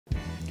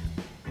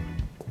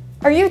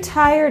Are you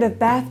tired of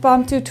bath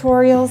bomb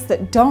tutorials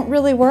that don't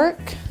really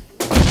work?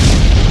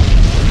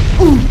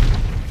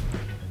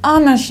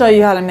 I'm gonna show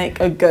you how to make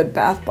a good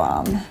bath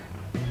bomb.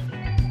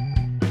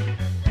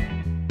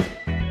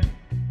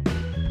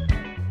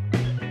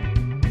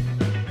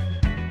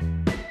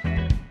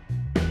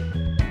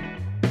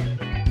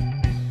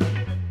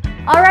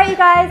 All right, you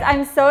guys,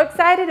 I'm so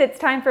excited. It's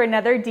time for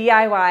another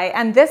DIY,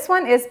 and this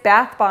one is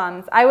bath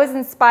bombs. I was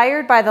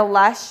inspired by the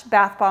Lush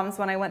bath bombs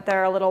when I went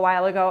there a little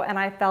while ago, and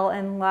I fell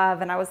in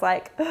love, and I was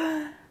like,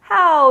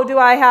 how do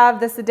I have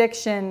this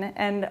addiction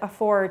and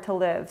afford to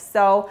live?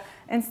 So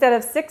instead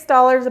of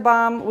 $6 a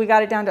bomb, we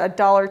got it down to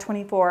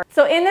 $1.24.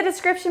 So in the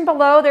description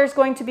below, there's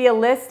going to be a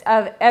list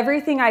of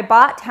everything I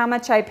bought, how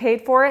much I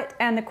paid for it,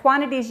 and the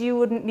quantities you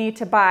wouldn't need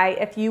to buy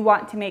if you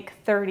want to make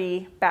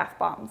 30 bath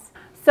bombs.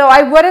 So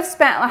I would have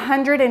spent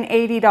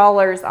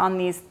 $180 on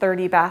these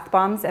 30 bath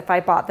bombs if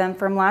I bought them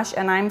from Lush,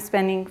 and I'm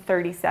spending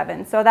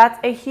 $37. So that's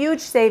a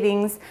huge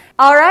savings.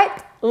 All right,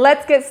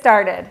 let's get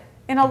started.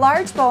 In a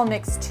large bowl,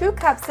 mix 2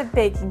 cups of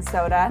baking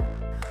soda,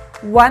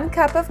 1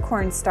 cup of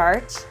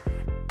cornstarch,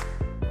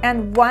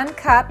 and 1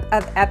 cup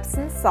of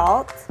Epsom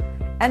salt.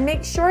 And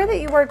make sure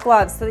that you wear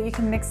gloves so that you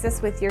can mix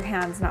this with your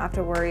hands and not have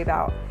to worry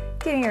about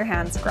getting your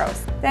hands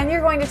gross. Then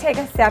you're going to take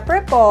a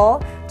separate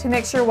bowl to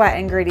mix your wet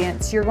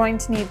ingredients. You're going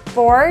to need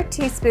 4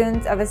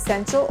 teaspoons of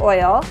essential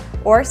oil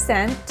or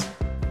scent,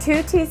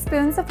 2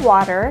 teaspoons of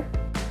water.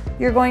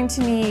 You're going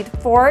to need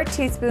 4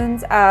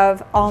 teaspoons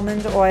of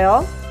almond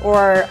oil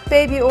or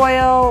baby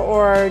oil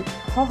or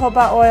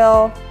jojoba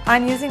oil.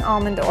 I'm using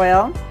almond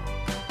oil.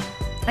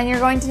 And you're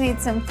going to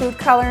need some food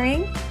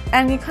coloring.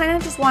 And you kind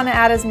of just want to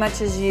add as much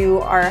as you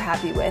are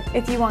happy with.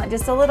 If you want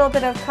just a little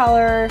bit of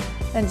color,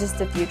 then just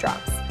a few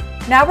drops.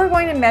 Now we're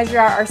going to measure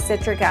out our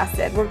citric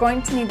acid. We're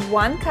going to need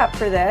 1 cup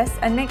for this,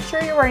 and make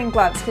sure you're wearing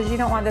gloves because you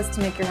don't want this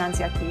to make your hands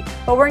yucky.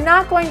 But we're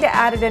not going to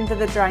add it into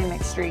the dry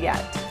mixture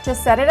yet.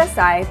 Just set it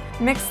aside,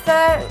 mix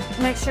the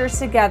mixtures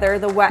together,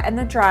 the wet and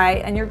the dry,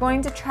 and you're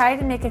going to try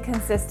to make a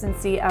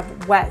consistency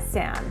of wet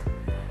sand.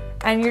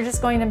 And you're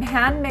just going to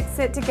hand mix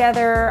it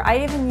together.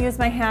 I even use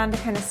my hand to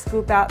kind of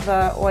scoop out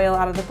the oil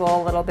out of the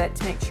bowl a little bit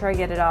to make sure I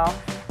get it all.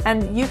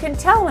 And you can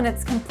tell when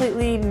it's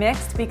completely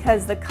mixed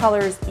because the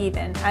color's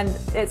even and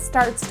it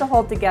starts to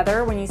hold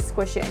together when you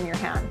squish it in your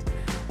hand.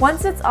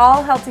 Once it's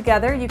all held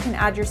together, you can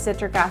add your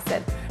citric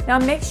acid. Now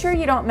make sure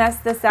you don't mess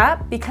this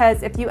up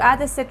because if you add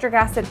the citric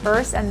acid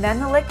first and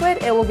then the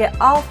liquid, it will get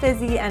all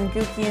fizzy and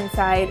gooky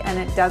inside and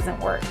it doesn't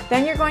work.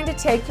 Then you're going to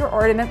take your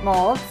ornament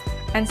molds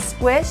and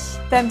squish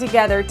them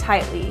together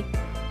tightly.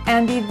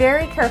 And be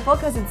very careful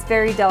because it's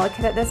very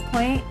delicate at this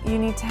point. You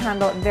need to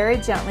handle it very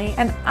gently.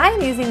 And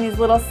I'm using these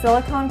little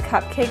silicone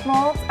cupcake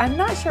molds. I'm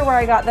not sure where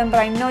I got them, but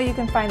I know you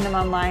can find them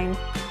online.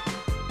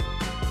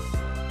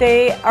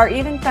 They are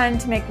even fun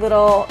to make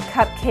little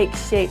cupcake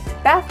shaped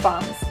bath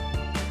bombs.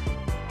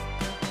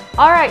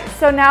 All right,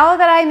 so now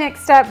that I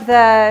mixed up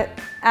the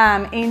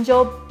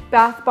Angel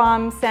bath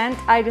bomb scent,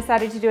 I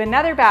decided to do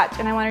another batch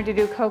and I wanted to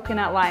do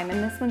coconut lime,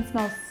 and this one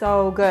smells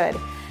so good.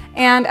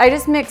 And I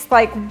just mixed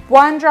like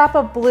 1 drop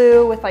of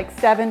blue with like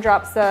 7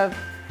 drops of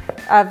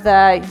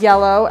the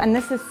yellow. And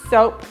this is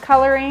soap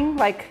coloring,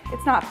 like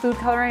it's not food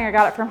coloring. I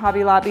got it from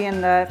Hobby Lobby in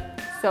the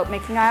soap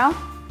making aisle.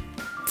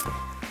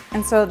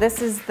 And so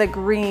this is the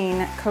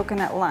green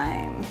coconut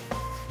lime.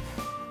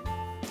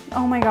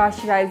 Oh my gosh,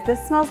 you guys, this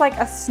smells like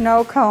a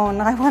snow cone.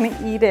 I want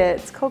to eat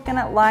it. It's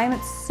coconut lime.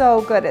 It's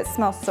so good. It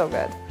smells so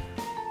good.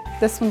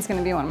 This one's going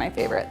to be one of my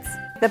favorites.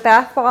 The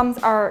bath bombs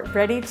are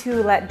ready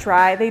to let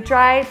dry. They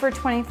dry for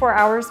 24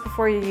 hours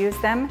before you use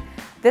them.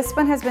 This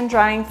one has been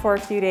drying for a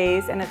few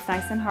days and it's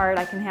nice and hard.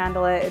 I can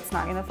handle it. It's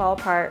not gonna fall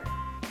apart.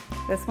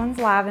 This one's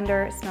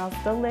lavender. It smells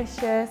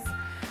delicious.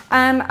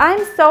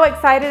 I'm so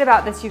excited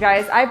about this, you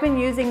guys. I've been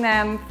using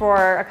them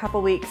for a couple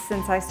weeks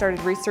since I started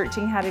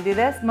researching how to do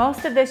this.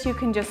 Most of this you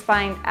can just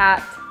find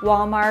at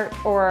Walmart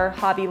or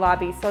Hobby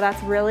Lobby, so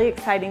that's really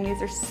exciting.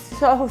 These are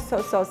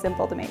so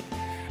simple to make.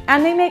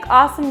 And they make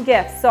awesome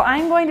gifts. So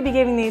I'm going to be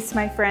giving these to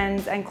my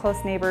friends and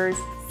close neighbors.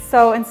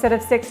 So instead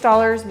of $6,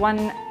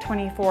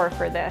 $1.24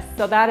 for this.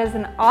 So that is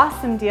an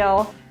awesome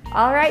deal.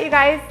 All right, you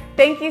guys,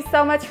 thank you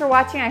so much for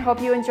watching. I hope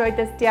you enjoyed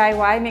this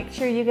DIY. Make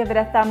sure you give it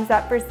a thumbs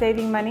up for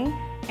saving money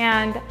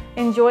and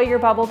enjoy your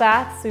bubble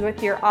baths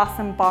with your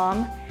awesome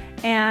bomb.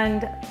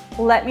 And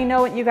let me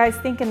know what you guys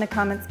think in the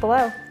comments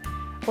below.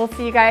 We'll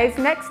see you guys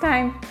next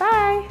time.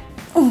 Bye.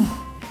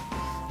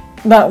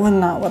 That was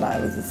not what I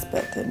was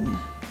expecting.